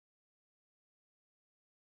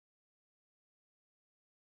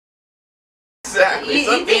exactly.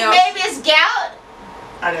 You think maybe it's gout?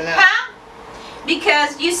 I don't know. Huh?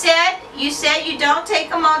 Because you said you don't take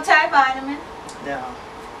a multivitamin. No.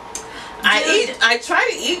 I try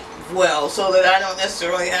to eat well so that I don't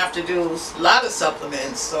necessarily have to do a lot of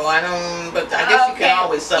supplements. So I don't. But I guess you can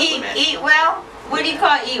always supplement. Eat well. What do you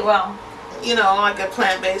call eat well? You know, like a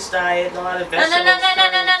plant-based diet, a lot of vegetables. No.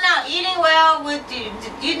 Eating well with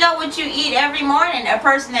you know what you eat every morning. A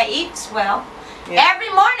person that eats well, every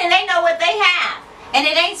morning they know what they have, and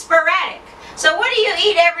it ain't sporadic. So what do you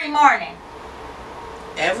eat every morning?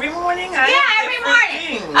 Every morning? Every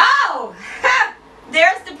morning. Things. Oh,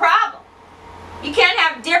 there's the problem. You can't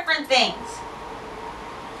have different things.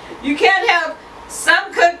 You can't have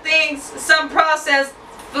some cooked things, some processed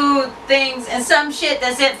food things, and some shit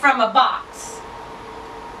that's it from a box.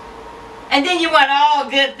 And then you want all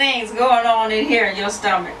good things going on in here in your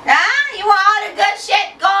stomach. You want all the good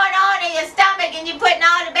shit going on in your stomach and you putting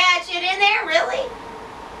all the bad shit in there? Really?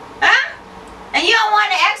 Huh? And you don't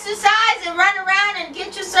want to exercise and run around and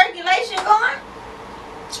get your circulation going?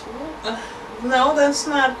 No, that's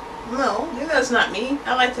not me.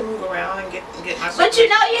 I like to move around and get my. But you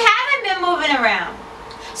know you haven't been moving around.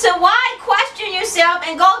 So why question yourself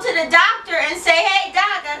and go to the doctor and say, hey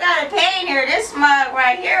doc, I got a pain here. This mug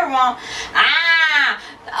right here won't.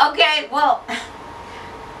 Okay, well,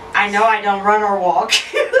 I know I don't run or walk.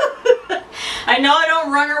 I know I don't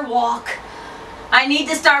run or walk. I need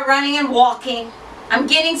to start running and walking. I'm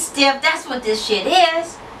getting stiff. That's what this shit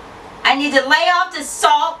is. I need to lay off the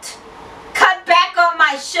salt, cut back on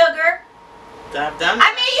my sugar. I've done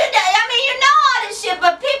that. You know all this shit,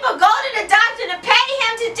 but people go to the doctor to pay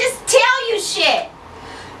him to just tell you shit.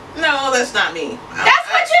 No, that's not me. That's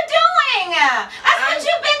what you're doing. That's what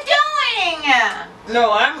you've been doing.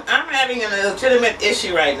 No, I'm having a legitimate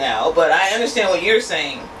issue right now, but I understand what you're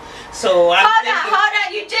saying. So hold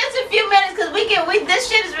on. You just a few minutes because this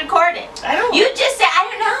shit is recorded. I don't. You just said I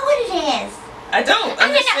don't know what it is. I don't.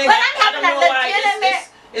 I'm having a legitimate.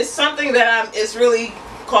 It's something that it's really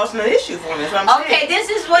causing an issue for me. That's what I'm saying. Okay, this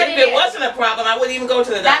is what it is. If it wasn't a problem, I wouldn't even go to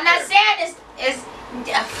the doctor. I'm not saying it's.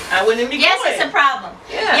 I wouldn't be. Yes, going. it's a problem.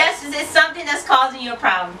 Yeah. Yes, it's something that's causing you a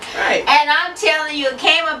problem. Right. And I'm telling you, it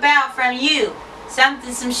came about from you. Some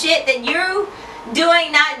shit that you're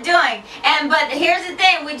doing, not doing. But here's the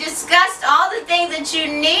thing: we discussed all the things that you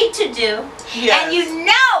need to do, and you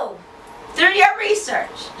know through your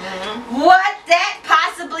research what that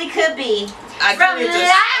possibly could be.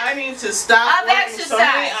 I need to stop working so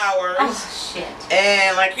many hours. Oh shit!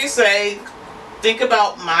 And like you say, think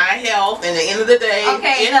about my health. And at the end of the day,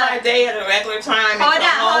 my day at a regular time. Hold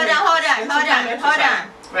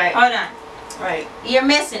on. Right. You're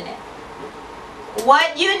missing it.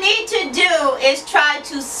 What you need to do is try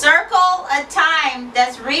to circle a time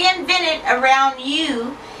that's reinvented around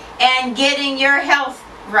you and getting your health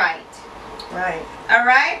right. Right. All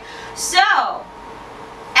right? So,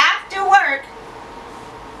 after work,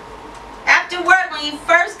 when you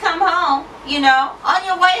first come home, on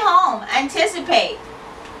your way home, anticipate.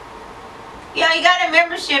 You got a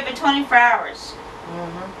membership at 24 hours.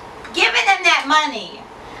 Giving them that money.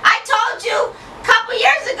 I told you a couple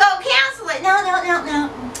years ago, cancel it. No.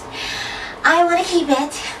 I want to keep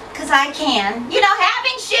it because I can.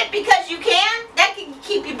 Having shit because you can, that can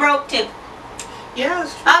keep you broke too.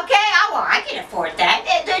 Yes. Okay, I can afford that.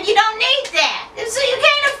 You don't need that. So you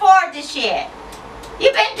can't afford the shit.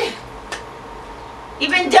 You've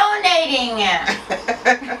been donating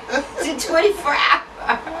to 24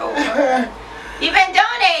 hours. You've been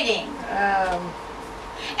donating.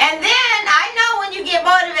 And then I know when you get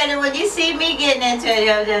motivated, when you see me getting into it,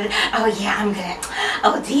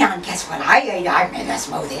 Dion, guess what? I made a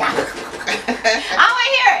smoothie. I want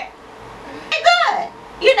to hear it. Good.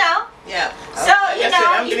 Yeah. So,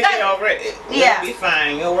 I'm going to get over it. It'll be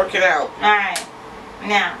fine. You'll work it out. All right.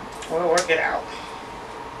 Now. We'll work it out.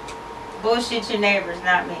 Bullshit your neighbors,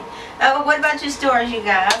 not me. Oh, what about your stories you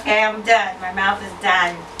got? Okay, I'm done. My mouth is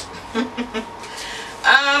done.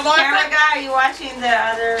 Camera guy, are you watching the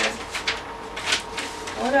other?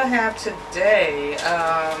 What I have today?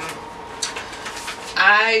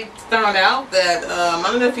 I found out that I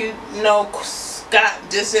don't know if you know Scott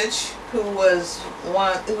Disick,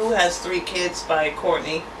 who has 3 kids by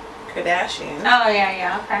Kourtney Kardashian. Oh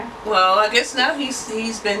yeah, okay. Well, I guess now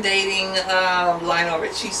he's been dating Lionel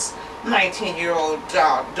Richie's 19-year-old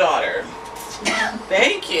daughter.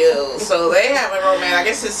 Thank you. So they have a romance. I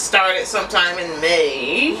guess it started sometime in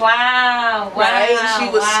May. Wow. Right?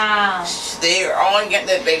 And they're all getting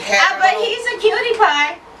that big hat. But he's a cutie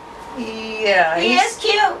pie. Yeah. He is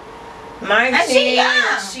cute. 19. And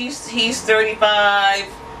she's young. He's 35.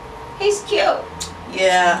 He's cute.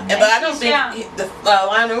 Yeah, but I don't she's think young.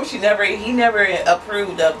 Lionel Richie he never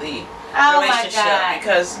approved of the Oh my relationship God.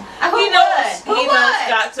 because Who he would? knows Who he knows would?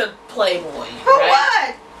 got to Playboy. Who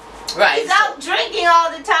right? would? Right. He's out drinking all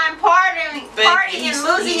the time, partying and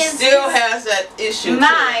losing he his still has that issue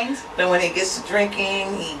mind. too. But when he gets to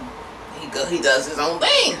drinking, he does his own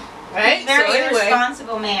thing. Right? Very so anyway,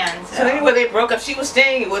 irresponsible man. So anyway, they broke up. She was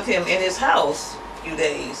staying with him in his house a few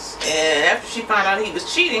days, and after she found out he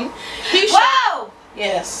was cheating, Whoa!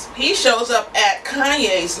 Yes, he shows up at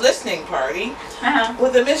Kanye's listening party Uh-huh.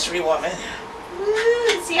 with a mystery woman.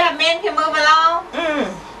 See how men can move along?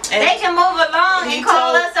 And They can move along he and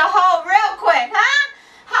call told- us a hoe real quick, huh?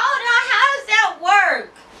 Hold on, how does that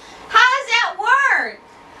work? How does that work?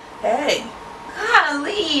 hey,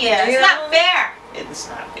 Golly, it's not fair. it's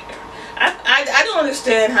not fair. I don't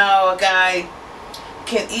understand how a guy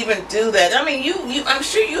can even do that. I mean, you I'm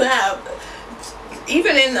sure you have,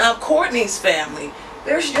 even in Courtney's family,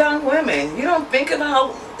 there's young women. You don't think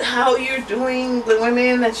about how you're doing the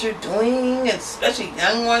women that you're doing, and especially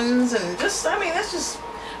young ones, and just, I mean, that's just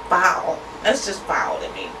foul. That's just foul to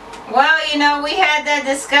me. Well, you know, we had that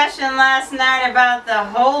discussion last night about the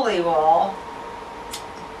holy wall.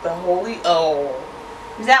 The holy, oh.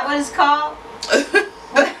 Is that what it's called?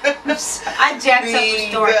 I jacked up the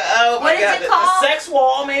story. Oh my What is God, it called? The sex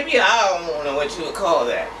wall, maybe? I don't know what you would call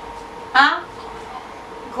that. Huh?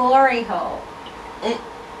 Glory hole.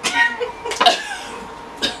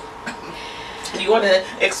 You want to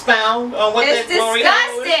expound on what It's that glory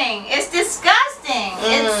hole is? disgusting. It's disgusting.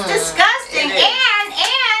 It's disgusting. It is.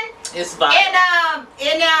 And It's vile.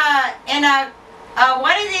 in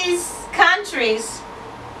one of these countries,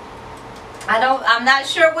 I'm not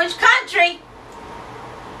sure which country,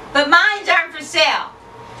 but mines aren't for sale.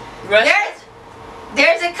 Russia?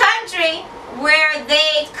 There's a country where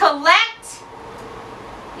they collect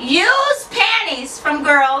used panties from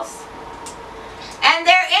girls, and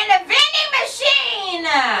they're in a vending machine.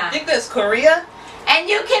 I think that's Korea. And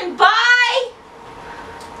you can buy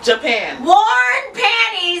Japan. worn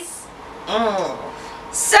panties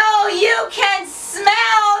so you can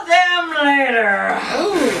smell them later.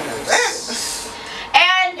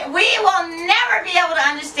 And we will never be able to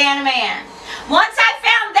understand a man. Once I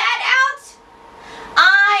found that out,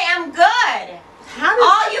 I am good.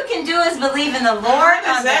 All you can do is believe in the Lord.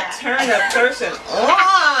 How does that turn a person on?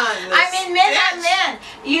 I mean, men are men.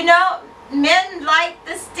 You know, men like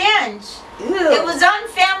the stench. It was on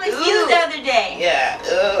Family Feud the other day. Yeah.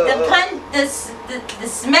 The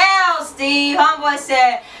smell, Steve. Homeboy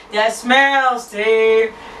said, the smell,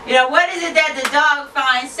 Steve. You know, what is it that the dog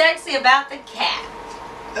finds sexy about the cat?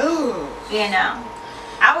 Ooh. You know.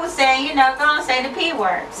 I was saying, you know, go and say the P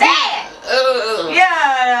word. Say it! Ooh.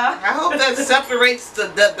 Yeah. I hope that separates the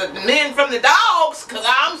men from the dogs, because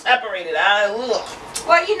I'm separated.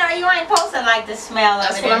 Well, you know, you ain't supposed to like the smell of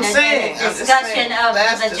That's it. what I'm saying. The I'm just discussion saying. of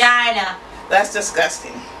That's the vagina. That's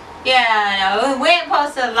disgusting. Yeah, no, we ain't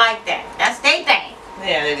supposed to like that. That's their thing.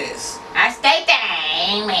 Yeah, it is. That's their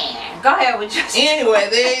thing, man. Go ahead with your Anyway,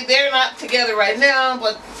 they're not together right now,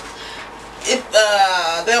 but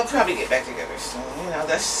they'll probably get back together soon. You know,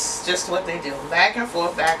 that's just what they do. Back and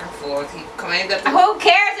forth, back and forth. He claimed that. Who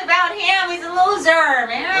cares about him? He's a loser,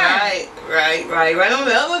 man. Right. On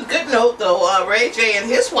the other good note, though, Ray J and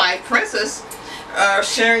his wife, Princess, are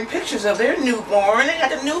sharing pictures of their newborn. They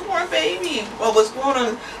got a newborn baby. Well, was born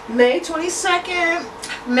on May 22nd.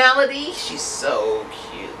 Melody. She's so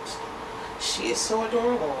cute. She is so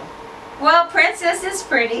adorable. Well, Princess is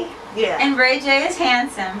pretty. Yeah. And Ray J is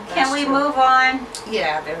handsome. Can That's we true. move on?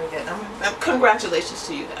 Yeah, very good. Congratulations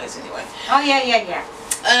to you guys, anyway. Oh, yeah.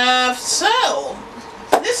 So,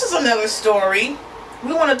 this is another story.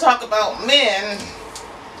 We want to talk about men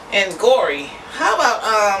and gory. How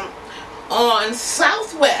about, on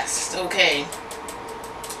Southwest, okay?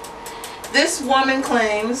 This woman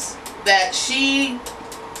claims that she,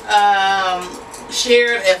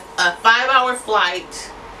 shared a 5-hour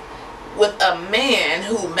flight with a man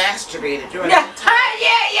who masturbated during the time.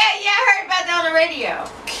 I heard about that on the radio.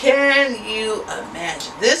 Can you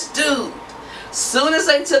imagine? This dude, soon as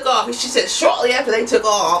they took off, she said shortly after they took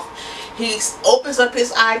off, he opens up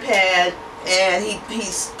his iPad and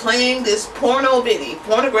he's playing this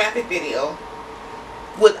pornographic video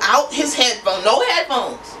without his headphone, no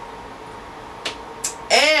headphones.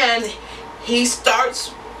 And he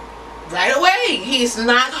starts right away. He's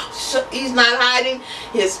not hiding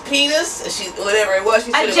his penis. Whatever it was.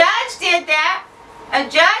 A judge did that. A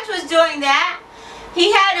judge was doing that.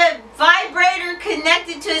 He had a vibrator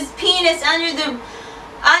connected to his penis under the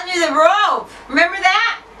robe. Remember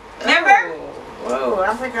that? Remember? Oh, whoa,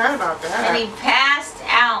 I forgot about that. And he passed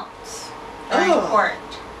out. Very important.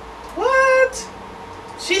 What?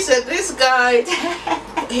 She said this guy.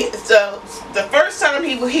 So the first time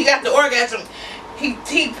he got the orgasm, he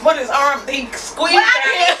put his arm, he squeezed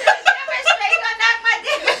her hand.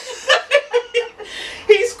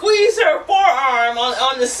 He squeezed her forearm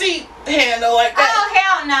on the seat handle like that. Oh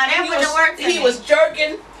hell no, that wouldn't have worked. He was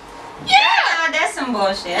jerking. Yeah, that's some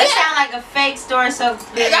bullshit. That sounds like a fake story. So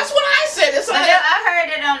that's what I said. It's but I heard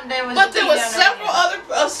it on there was. But there was several other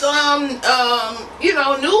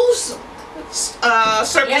news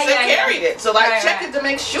circuits that carried it. So I checked it to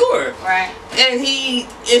make sure. Right. And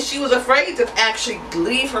she was afraid to actually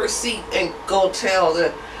leave her seat and go tell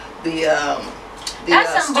the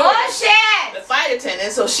that's some bullshit. The flight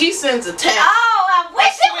attendant. So she sends a text. Oh, I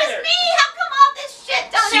wish it was me. How come all this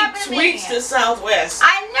shit don't happen to me? She tweets to Southwest.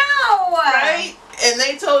 I know. Right? And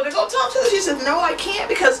they told her, go talk to her. She said, no, I can't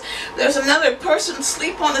because there's another person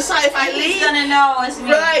asleep on the side. If I leave, he's gonna know it's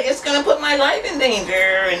me. Right, it's gonna put my life in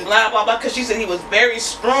danger and blah blah blah. Because she said he was very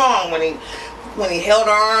strong when he held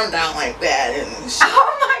her arm down like that. And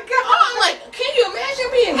oh my God! I'm like, can you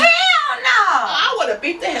imagine being? Hell no! I would have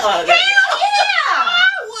beat the hell out of that. Hell yeah!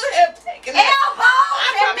 I would have taken that. I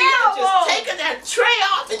probably would have just taken that tray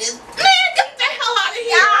off and just get the hell out of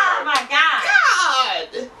here. Oh my God!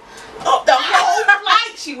 God! Oh, the whole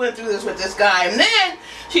flight she went through this with this guy, and then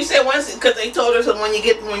she said once because they told her so when you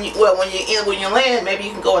land, maybe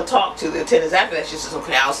you can go and talk to the attendants after that. She says,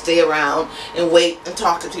 okay, I'll stay around and wait and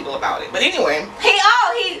talk to people about it. But anyway, he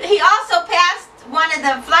also passed one of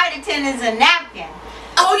the flight attendants a napkin.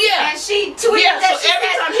 Oh yeah, and she tweeted that. So every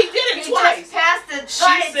time he did it twice. Just passed the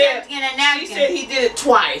flight attendant a napkin. She said he did it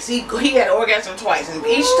twice. He had an orgasm twice, and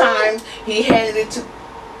each time he handed it to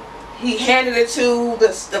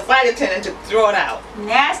the flight attendant to throw it out.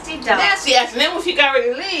 Nasty dog. Nasty ass. And then when she got ready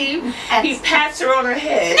to leave, he pats her on her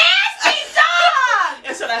head. Nasty dog.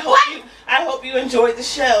 And said, I hope you enjoyed the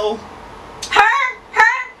show. Her.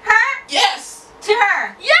 Yes. To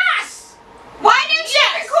her. Yes. Why didn't she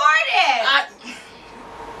record it?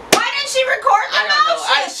 Why didn't she record the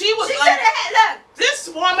motion? She was. She could have look. This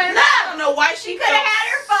woman. I don't know why she could have had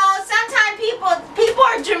her phone. Sometimes people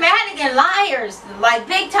are dramatic and liars, like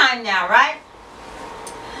big time now, right?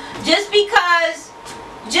 Just because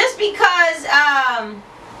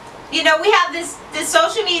we have this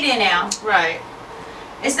social media now. Right.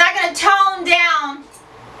 It's not going to tone down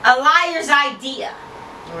a liar's idea.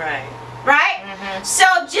 Right. Right? Mm-hmm. So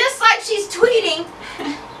just like she's tweeting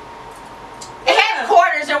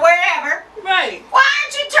headquarters or wherever. Right. Why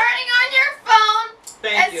aren't you turning on your phone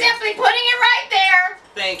simply putting it right there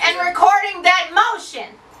and recording that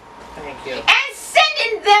motion? Thank you. And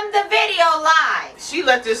sending them the video live. She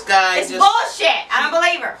let this guy It's bullshit. I don't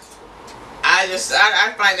believe her. I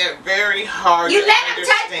find that very hard You to let him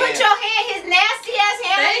understand. put your hand, his nasty ass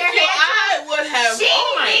hand on your head. I would have. She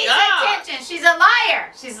oh my needs God. attention. She's a liar.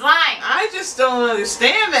 She's lying. I just don't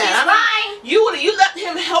understand that. She's lying. You let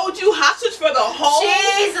him hold you hostage for the whole.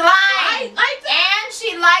 She's lying. Like that. And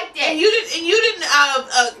she liked it. And you didn't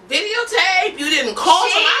videotape. You didn't call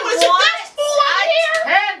she someone. I would have said, "That's fool out here."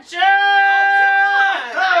 Attention.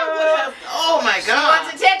 Oh my God. She wants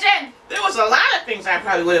attention. There was a lot of things I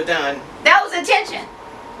probably would have done. That was attention.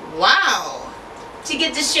 Wow. She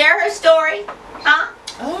gets to share her story, huh?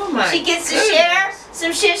 Oh my. She gets to share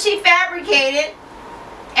some shit she fabricated.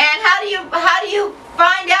 And how do you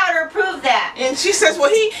find out or prove that? And she says,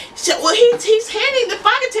 he's handing the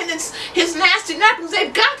flight attendants his nasty napkins.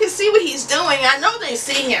 They've got to see what he's doing. I know they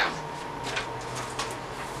see him.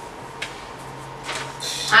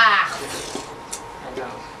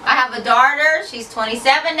 I have a daughter. She's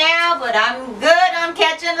 27 now, but I'm good on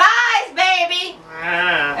catching lies, baby.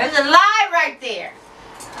 There's a lie right there.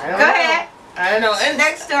 Go ahead. I don't know. And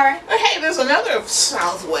next story. Hey, there's another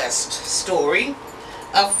Southwest story.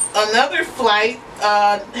 Another flight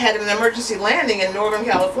had an emergency landing in Northern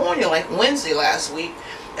California like Wednesday last week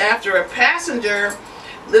after a passenger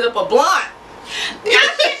lit up a blunt. Knock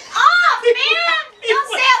it off, man! Don't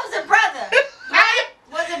say it was a brother. Right?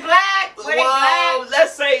 Was it black? Were they black?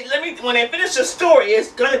 Let's say, when they finish the story,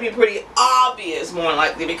 it's going to be pretty obvious, more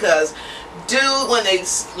likely, because dude, when they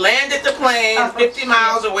landed the plane 50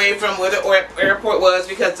 miles away from where the airport was,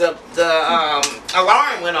 because the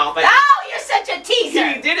alarm went off. Oh, you're such a teaser.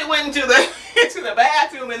 He did it, went into the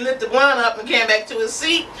bathroom and lit the blunt up and came back to his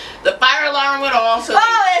seat. The fire alarm went off, so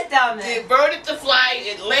that's dumb. They diverted the flight.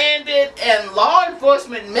 It landed, and law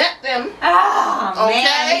enforcement met them. Oh,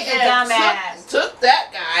 man, he's a dumbass. Took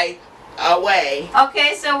that guy away.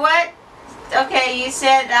 Okay, so what? Okay, you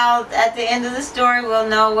said at the end of the story we'll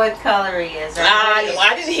know what color he is.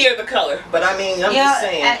 I didn't hear the color, but I mean, I'm just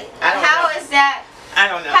saying. How is that? I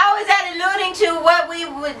don't know. How is that alluding to what we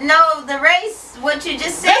would know the race, what you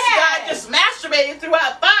just said. This guy just masturbated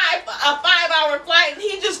throughout a 5-hour flight, and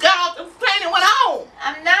he just got off the plane and went home.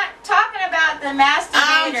 I'm not talking about the masturbator.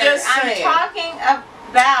 I'm just saying. I'm talking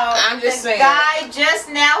about the guy just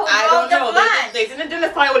now who rolled the blunt. They didn't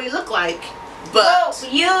identify what he looked like, but well,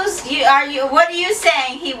 what are you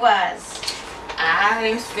saying he was?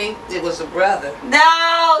 I think it was a brother.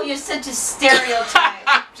 No, you're such a stereotype.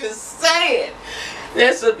 I'm just saying.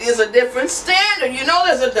 There's a different standard. You know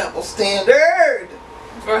there's a double standard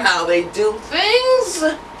for how they do things.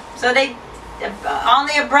 So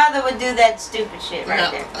only a brother would do that stupid shit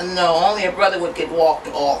right there. No, only a brother would get walked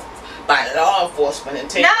off by the law enforcement and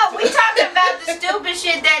taken. No, we talking about the stupid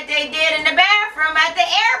shit that they did in the bathroom at the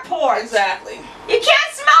airport. Exactly. You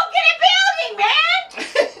can't smoke in a building, man.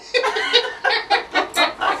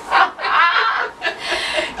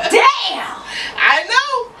 Damn. I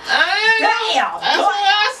know. Damn. That's what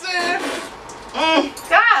I said.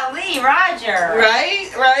 Golly, Roger. Right.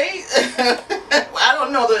 I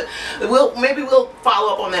don't know maybe we'll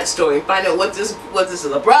follow up on that story and find out what this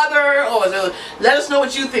is, a brother or is it, let us know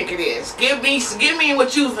what you think it is. Give me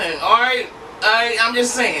what you think. All right. I'm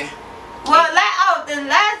just saying. Well,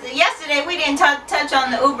 yesterday we didn't touch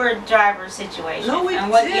on the Uber driver situation. No, we and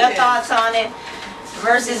what didn't. your thoughts on it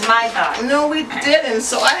versus my thoughts. No, we didn't.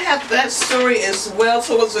 So I have that story as well.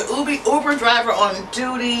 So it was an Uber driver on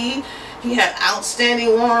duty. He had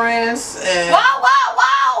outstanding warrants. And whoa.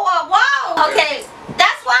 Okay,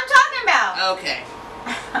 that's what I'm talking about. Okay.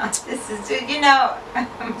 This is,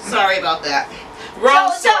 Sorry about that.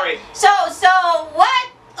 Wrong story. So what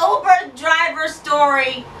Uber driver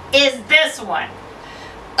story is this one?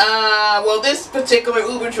 Well, this particular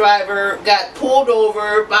Uber driver got pulled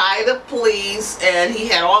over by the police, and he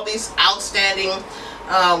had all these outstanding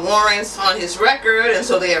warrants on his record, and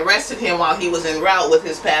so they arrested him while he was en route with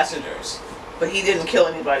his passengers. But he didn't kill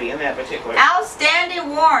anybody in that particular. Outstanding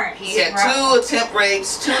warrants. He had 2 attempt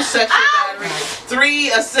rapes, 2 sexual batteries,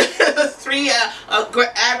 3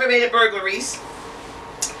 aggravated burglaries.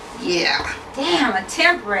 Yeah. Damn,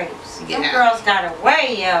 attempt rapes. Yeah. Them girls got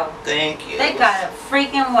away, yo. Thank you. They got a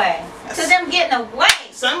freaking way. To them getting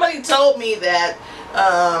away. Somebody told me that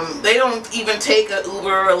they don't even take an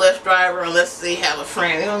Uber or Lyft driver unless they have a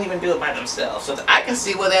friend. They don't even do it by themselves. So I can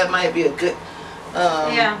see where that might be a good,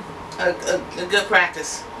 a good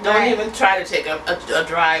practice. Don't even try to take a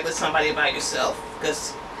drive with somebody by yourself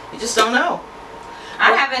because you just don't know.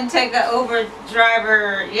 I haven't taken an Uber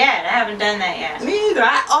driver yet. I haven't done that yet. Me either.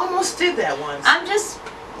 I almost did that once. I'm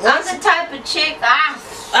the type of chick.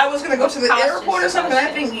 I was gonna go to the airport or something. I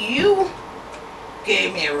think you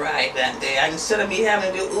gave me a ride that day. Instead of me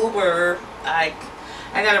having to do Uber, I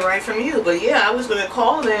got a ride from you. But yeah, I was gonna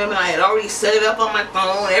call them, and I had already set it up on my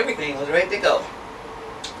phone. Everything was ready to go.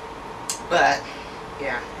 But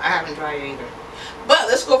yeah, I haven't tried it either. But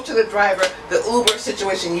let's go up to the driver, the Uber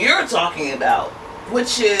situation you're talking about,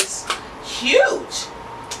 which is huge.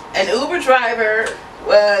 An Uber driver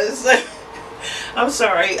was, I'm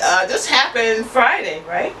sorry, this happened Friday,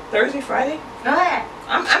 right? Thursday, Friday? Go ahead.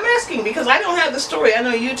 I'm asking because I don't have the story. I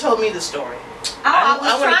know you told me the story. I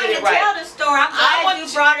was trying to tell the story. I'm glad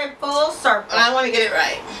you brought it full circle. I want to get it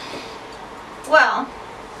right. Well,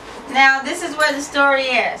 now this is where the story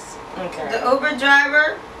is. Okay. The Uber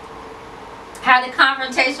driver had a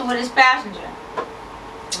confrontation with his passenger.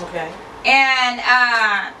 Okay. And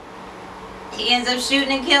he ends up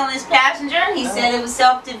shooting and killing his passenger. He said it was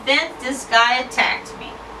self-defense. This guy attacked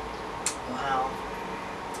me. Wow.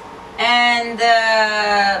 And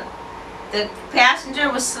the passenger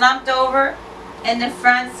was slumped over in the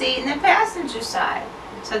front seat in the passenger side.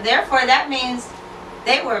 So therefore that means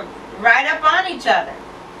they were right up on each other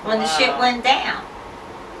when the shit went down.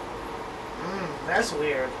 That's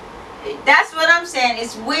weird. That's what I'm saying.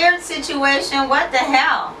 It's weird situation. What the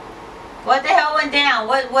hell? What the hell went down?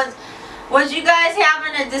 What was you guys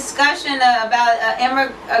having a discussion about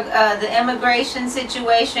the immigration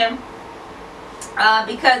situation?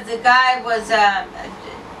 Because the guy was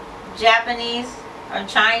Japanese or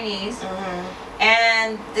Chinese,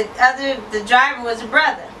 and the driver was a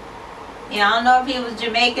brother. I don't know if he was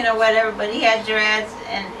Jamaican or whatever, but he had dreads,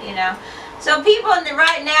 and So people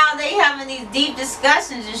right now, they having these deep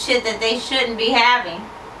discussions and shit that they shouldn't be having.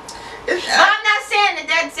 But I'm not saying that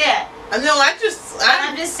that's it. No, I'm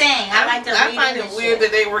just saying. I find it weird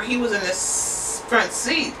that he was in this front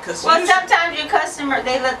seat because. Well, sometimes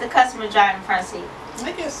they let the customer drive in front seat.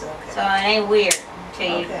 I guess so. Okay. So it ain't weird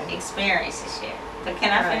until you experience the shit. But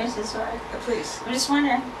can I finish this story? Please. I'm just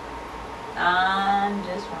wondering.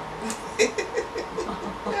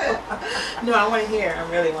 No, I want to hear. I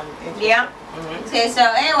really want to hear. Yeah. Okay, so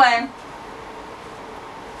anyway,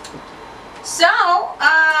 So,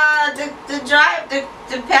 the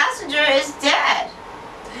passenger is dead.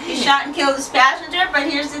 He shot and killed his passenger, but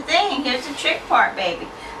here's the thing. Here's the trick part, baby.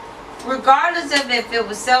 Regardless of if it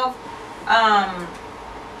was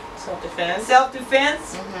self-defense.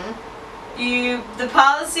 Self-defense. The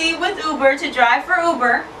policy with Uber to drive for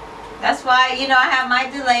Uber. That's why, you know, I have my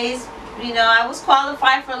delays. You know, I was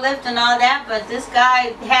qualified for Lyft and all that, but this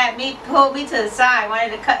guy pulled me to the side.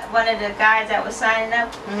 One of the guys that was signing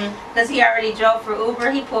up, because he already drove for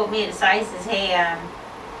Uber. He pulled me to the side. He says, "Hey, I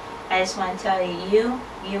just want to tell you,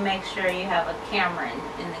 you make sure you have a camera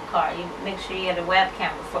in the car. You make sure you have a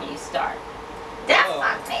webcam before you start." That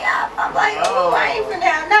fucked me up. I'm like, oh, I ain't gonna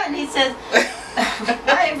have nothing. He says,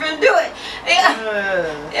 I ain't gonna do it. Yeah,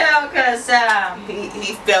 you know, because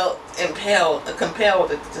he felt compelled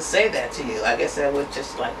to say that to you. I guess that was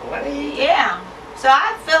just like, what? Yeah. So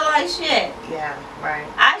I feel like shit. Yeah, right.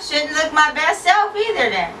 I shouldn't look my best self either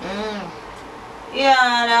then.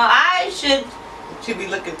 Yeah, no, I should. You be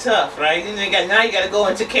looking tough, right? Now you got to go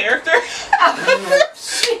into character.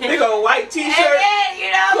 They go white t-shirt. And then,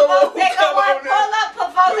 you know, folks, they go want to pull up.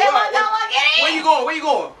 Folks, they don't want to get in. Where you going? Where you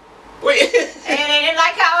going? Wait. And they didn't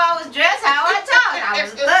like how I was dressed, how I talked. I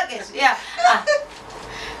was looking. Yeah.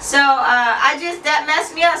 So that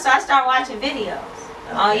messed me up. So I started watching videos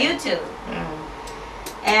on YouTube.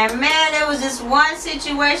 And man, there was this one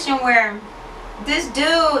situation where this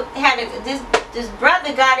dude had this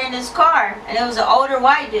brother got in his car, and it was an older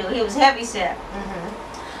white dude. He was heavyset.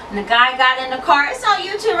 And the guy got in the car. It's on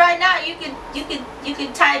YouTube right now. You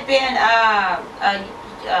could type in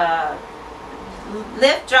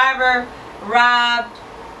Lyft driver robbed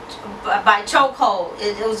by chokehold.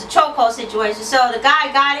 It was a chokehold situation. So the guy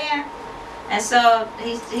got in, and so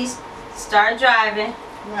he started driving.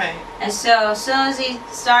 Right. And so as soon as he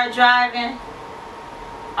started driving,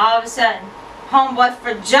 all of a sudden, homeboy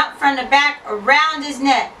jumped from the back around his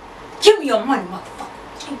neck. Give me your money, motherfucker.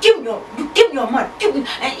 Give me your money.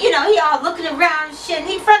 And you know, he all looking around and shit. And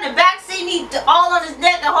he from the back seat, he all on his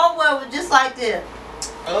neck. The homeboy was just like this.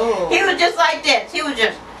 Oh. He was just like this. He was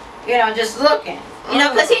just, you know, just looking. You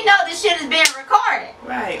know, because he know this shit is being recorded.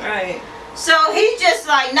 Right, right. So he just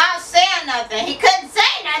like not saying nothing. He couldn't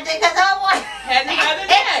say nothing because homeboy had another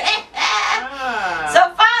neck.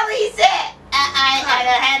 So finally he said, I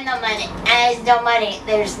don't have no money. There's no money.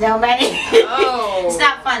 There's no money. Oh. It's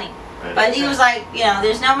not funny. But he was like, you know,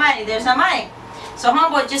 there's no money. There's no money. So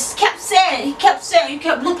homeboy just kept saying it. He kept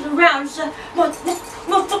looking around and said,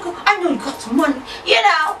 motherfucker, I know you got some money. You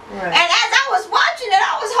know. Right. And as I was watching it,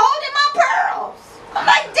 I was holding my pearls. I'm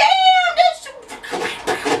like, damn, this.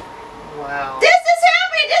 Wow. This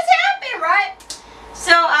happened, right?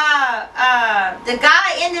 So the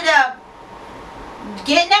guy ended up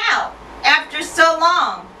getting out after so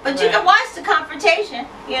long. But you can watch the confrontation,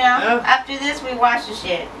 you know. After this, we watch the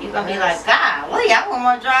shit. You're going to be like, God, well, I wouldn't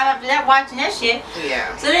want to drive after that watching that shit.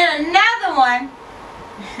 Yeah. So then another one,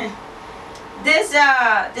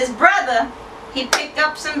 this brother, he picked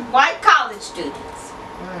up some white college students.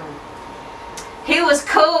 He was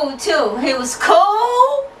cool, too. He was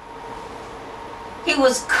cool. He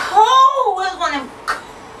was one of them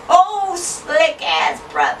cold, slick-ass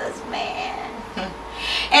brothers, man.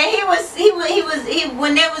 And he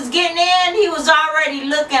when they was getting in, he was already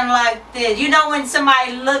looking like this. You know when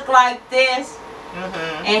somebody look like this?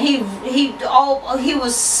 And he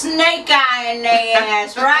was snake eyeing their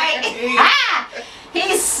ass, right?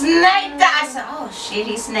 He snake eyed. I said, oh shit,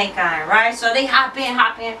 he's snake eyeing, right? So they hop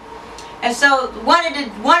in. And so one of the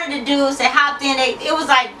dudes that hopped in, it was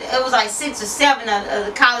like 6 or 7 of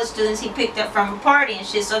the college students he picked up from a party and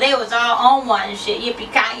shit. So they was all on one and shit,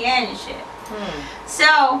 yippee-ki-yay and shit.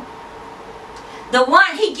 So the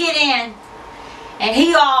one he get in and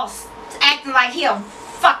he all acting like he a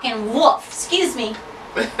fucking wolf. Excuse me.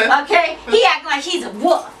 Okay? He acting like he's a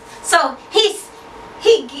wolf. So he's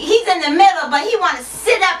in the middle, but he want to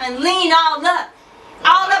sit up and lean all up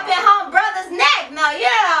in home brother's neck. Now,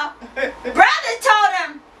 yeah. Brother told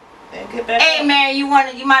him, hey man, you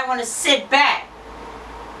might want to sit back.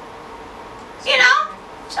 You know?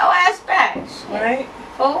 Show ass back. Right.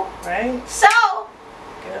 Fool. Right. So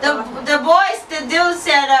the dude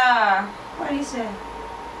said, what did he say?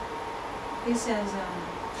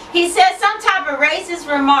 He said some type of racist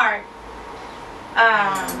remark.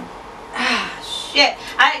 Shit.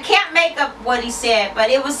 I can't make up what he said, but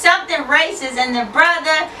it was something racist, and the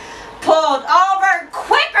brother pulled over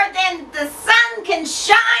quicker than the sun can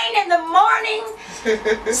shine in the morning.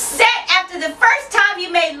 Said after the first time you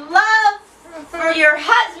made love for your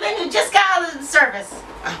husband who just got out of the service.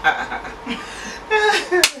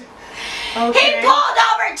 Okay. He pulled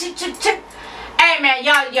over hey a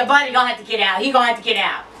minute, your buddy gonna have to get out. He gonna have to get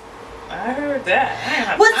out. I heard that. I didn't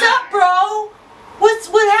have What's time. up, bro?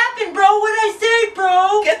 What happened, bro? What I say,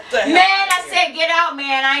 bro? Get the hell Man, out I of here. said get out,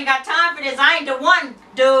 man. I ain't got time for this. I ain't the one,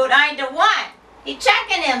 dude. I ain't the one. He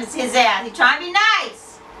checking his ass. He trying to be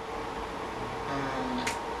nice.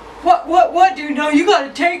 What, dude? No, you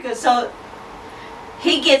gotta take us. So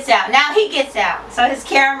he gets out. Now he gets out. So his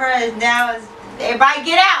camera is now. Everybody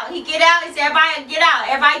get out. He get out. He said, everybody get out.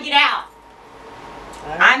 Everybody get out.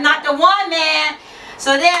 I'm not the one, man.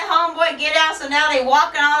 So then homeboy get out. So now they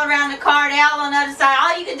walking all around the car. They all on the other side.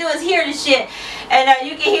 All you can do is hear the shit. And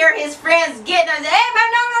you can hear his friends getting us. Hey, man,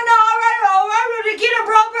 no. All right, get it,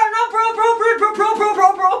 bro.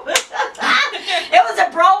 It was a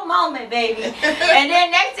bro moment, baby. And then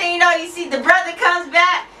next thing you know, you see the brother comes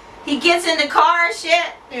back. He gets in the car and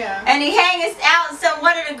shit. Yeah. And he hangs out, and so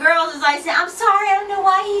one of the girls is like saying, I'm sorry, I don't know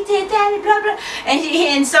why he did that, and blah, blah.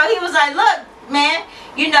 And so he was like, look, man,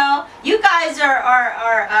 you know, you guys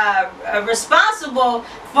are responsible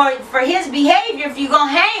for his behavior if you're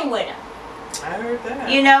going to hang with him. I heard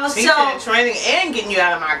that. You know, He's so. in training and getting you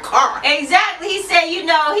out of my car. Exactly. He said, you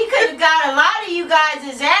know, he could have got a lot of you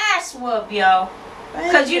guys' ass whooped, yo.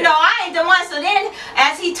 Because, you know, I ain't the one. So then,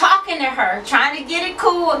 as he talking to her, trying to get it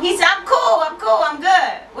cool, he said, I'm cool, I'm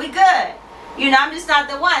good. We good. You know, I'm just not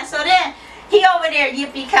the one. So then, he over there,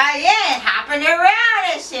 yippee-ki-yay, hopping around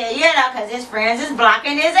and shit, you know, because his friends is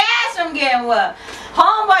blocking his ass from getting whooped.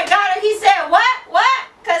 Homeboy got him. He said, what?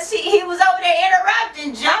 Because he was over there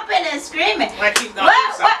interrupting, jumping and screaming. Like he's going to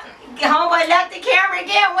do something. Homeboy left the camera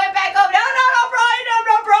again, went back over. No,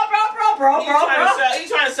 bro. He's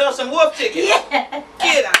trying to sell some wolf tickets. Yeah.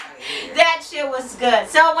 Get out of here. That shit was good.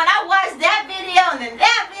 So when I watched that video and then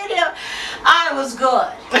that video, I was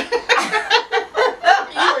good.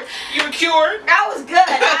 you were cured? I was good.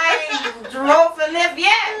 I ain't drove for Lyft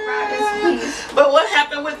yet. But what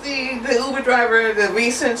happened with the Uber driver, the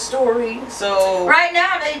recent story? So Right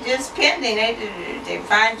now they just pending. They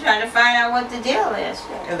trying to find out what the deal is.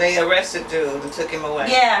 and they arrested dude and took him away.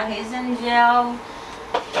 Yeah, he's in jail.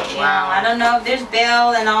 Wow. I don't know if there's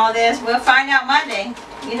bail and all this. We'll find out Monday.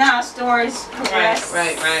 You know how stories progress.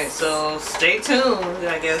 Right. So stay tuned,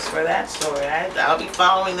 I guess, for that story. I'll be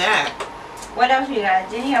following that. What else you got?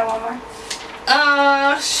 Didn't you have one more?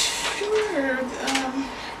 Sure.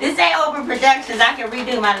 This ain't open productions. I can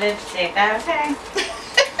redo my lipstick. Okay.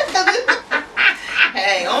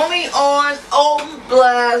 Hey, only on Open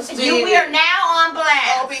Blast TV. We are now on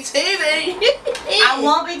Blast. OBTV. I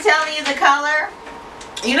won't be telling you the color.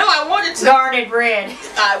 You know, I wanted to. Garnet red.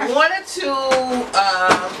 I wanted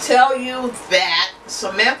to tell you that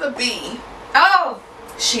Samantha Bee. Oh.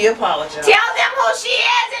 She apologized. Tell them who she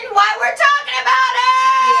is and why we're talking about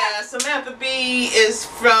her. Yeah, Samantha Bee is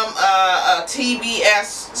from a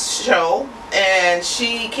TBS show, and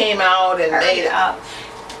she came out and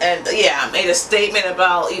made a statement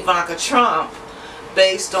about Ivanka Trump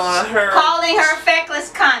based on her calling her a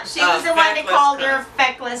feckless cunt. She was the one that called her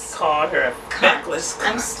feckless. Called her a feckless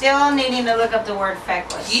cunt. I'm still needing to look up the word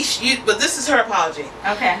feckless. But this is her apology.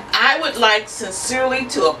 Okay. I would like sincerely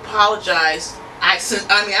to apologize.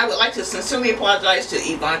 I would like to sincerely apologize to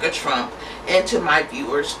Ivanka Trump and to my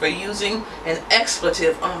viewers for using an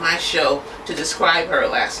expletive on my show to describe her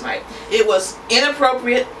last night. It was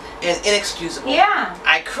inappropriate and inexcusable. Yeah.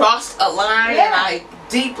 I crossed a line and I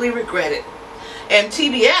deeply regret it. And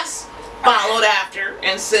TBS followed after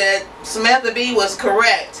and said Samantha Bee was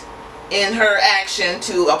correct in her action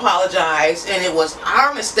to apologize, and it was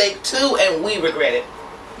our mistake too, and we regret it.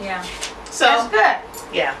 Yeah. So that's good.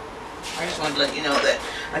 Yeah. I just wanted to let you know that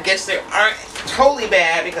I guess they aren't totally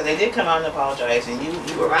bad because they did come out and apologize, and you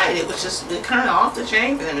were right. It was just kind of off the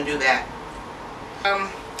chain for them to do that.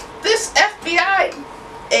 This FBI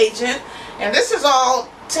agent, and this is all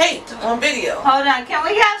taped on video. Hold on, can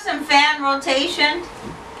we have some fan rotation?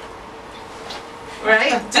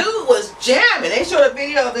 Right? Dude was jamming. They showed a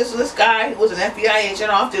video of this guy who was an FBI agent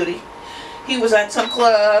off duty. He was at some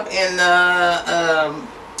club in I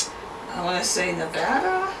want to say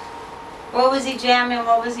Nevada. What was he jamming?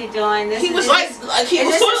 What was he doing? He was sort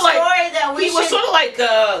of like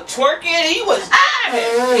twerking. He was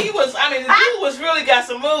jamming. The dude was really got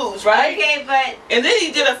some moves, right? Okay, but and then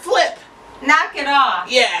he did a flip. Knock it off.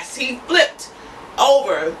 Yes, he flipped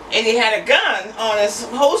over and he had a gun on his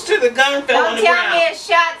holster. The gun fell on the ground. Don't tell me it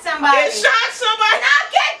shot somebody. It shot somebody.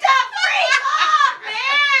 Knock it the freak off,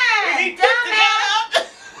 man. He picked the gun up.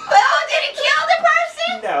 Well, did he kill the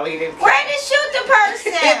person? No, he didn't. Where did he shoot the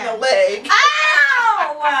person? In the leg.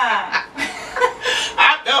 Ow!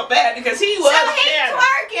 I felt bad because he was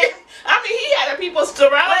twerking. I mean, he had the people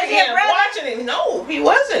surrounding watching he a him, brother? watching him. No, he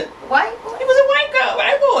wasn't. White He boy? was a white guy,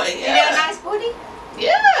 white boy. He had a nice booty?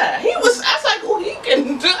 Yeah, he was. I was like, oh, he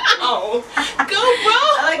can do. Go, I bro.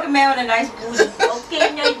 like a man with a nice booty.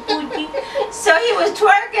 Okay, nice booty. So he was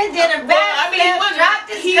twerking, did a Well, I mean, he backflip, wasn't- dropped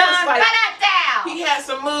his he gun, was like- cut that down. He had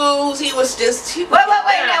some moves. He was just. He Wait,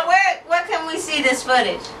 down. now where can we see this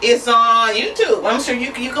footage? It's on YouTube. I'm sure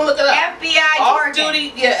you can look it up. FBI Off twerking.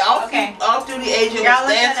 duty, yeah, Okay. off duty agent Y'all was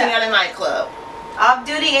look that dancing up. at a nightclub Off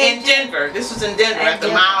duty in agent. Denver. This was in Denver In at the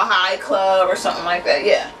Denver. Mile High Club or something like that.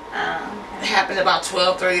 Yeah. It Okay. happened about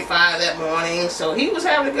 12:35 that morning, so he was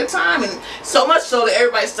having a good time, and so much so that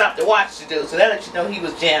everybody stopped to watch the dude. So that lets you know he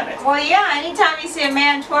was jamming. Well, yeah, anytime you see a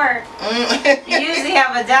man twerk, you usually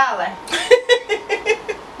have $1.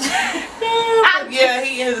 Yeah,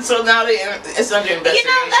 he is. So now it's under investigation. You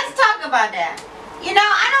know, let's talk about that. You know,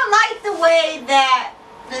 I don't like the way that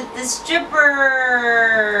the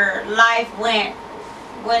stripper life went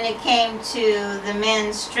when it came to the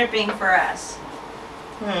men stripping for us.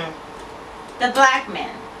 The black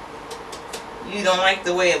men. You don't like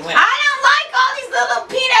the way it went. I don't like all these little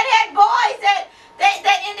peanut head boys that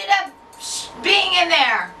ended up being in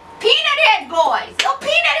there. Peanut head boys. Little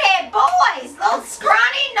peanut head boys. Little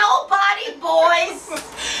scrawny nobody boys.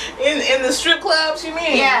 In the strip clubs, you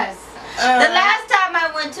mean? Yes. The last time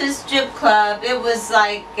I went to a strip club, it was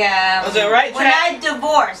like Was it Right when Track? I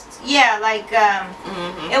divorced. Yeah, like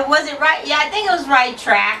it wasn't right. Yeah, I think it was Right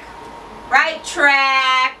Track. Right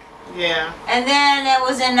Track. Yeah. And then there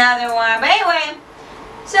was another one. But anyway,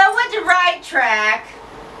 so I went to Right Track,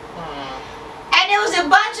 and it was a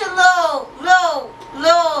bunch of little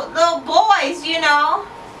boys, you know.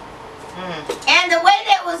 And the way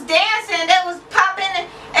they was dancing, they was popping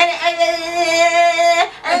and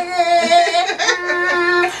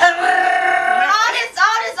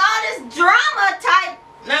all this drama type.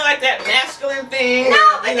 Not like that masculine thing.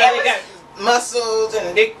 No, but you there know, they got muscles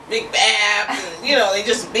and big abs, and you know, they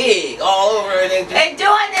just big all over. And they just, They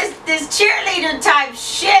doing this cheerleader type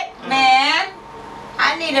shit, man.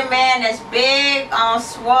 I need a man that's big, on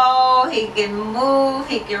swole. He can move.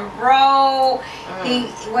 He can roll.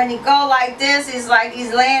 When he go like this, he's like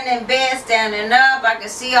he's laying in bed, standing up. I can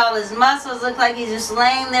see all his muscles. Look like he's just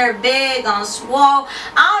laying there, big, on swole.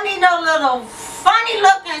 I don't need no little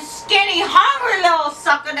funny-looking, skinny, hungry little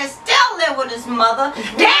sucker that still live with his mother,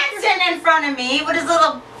 dancing in front of me with his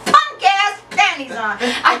little punk-ass panties on.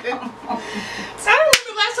 I don't know. I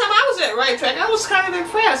remember last time I was at Right Track, I was kind of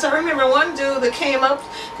impressed. I remember one dude that came up,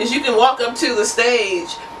 because you can walk up to the stage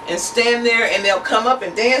and stand there and they'll come up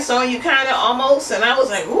and dance on you kind of almost, and I was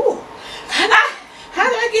like, ooh, how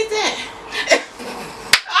did I get that?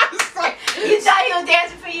 I was like, You thought he was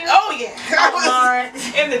dancing for you? oh yeah. I was, Lord.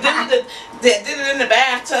 and the dude that did it in the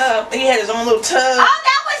bathtub, he had his own little tub. Oh,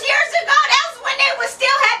 that was years ago. That was when they was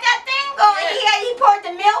still had that thing going. Yeah. He poured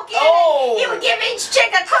the milk in. Oh. And he would give each chick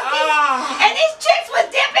a cookie. Ah. And these chicks was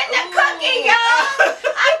dipping the cookie, y'all.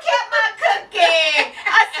 I kept my cookie.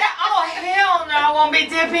 I said, oh, hell no, I won't be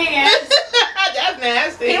dipping it. That's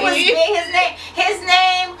nasty. He was big. His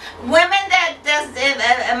name, women that does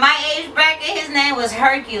in my age bracket, his name was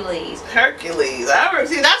Hercules. Hercules.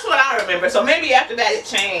 See, that's what I remember. So maybe after that it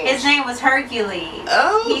changed. His name was Hercules.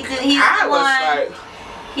 Oh, He's I the was one. like,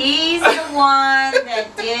 He's the one that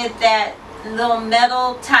did that little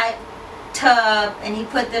metal type tub, and he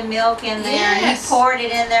put the milk in there, and he Yes. poured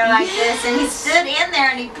it in there like this, and he stood in there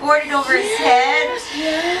and he poured it over his head,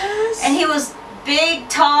 Yes. and he was big,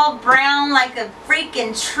 tall, brown, like a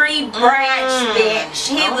freaking tree branch, bitch.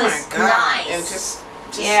 He Oh was my God. nice. And just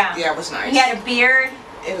Yeah. it was nice. He had a beard.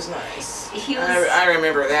 It was nice. He was. I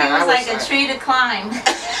remember that. He was I like a tree to climb.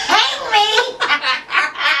 Hang me!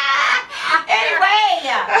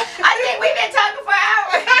 Anyway, I think we've been talking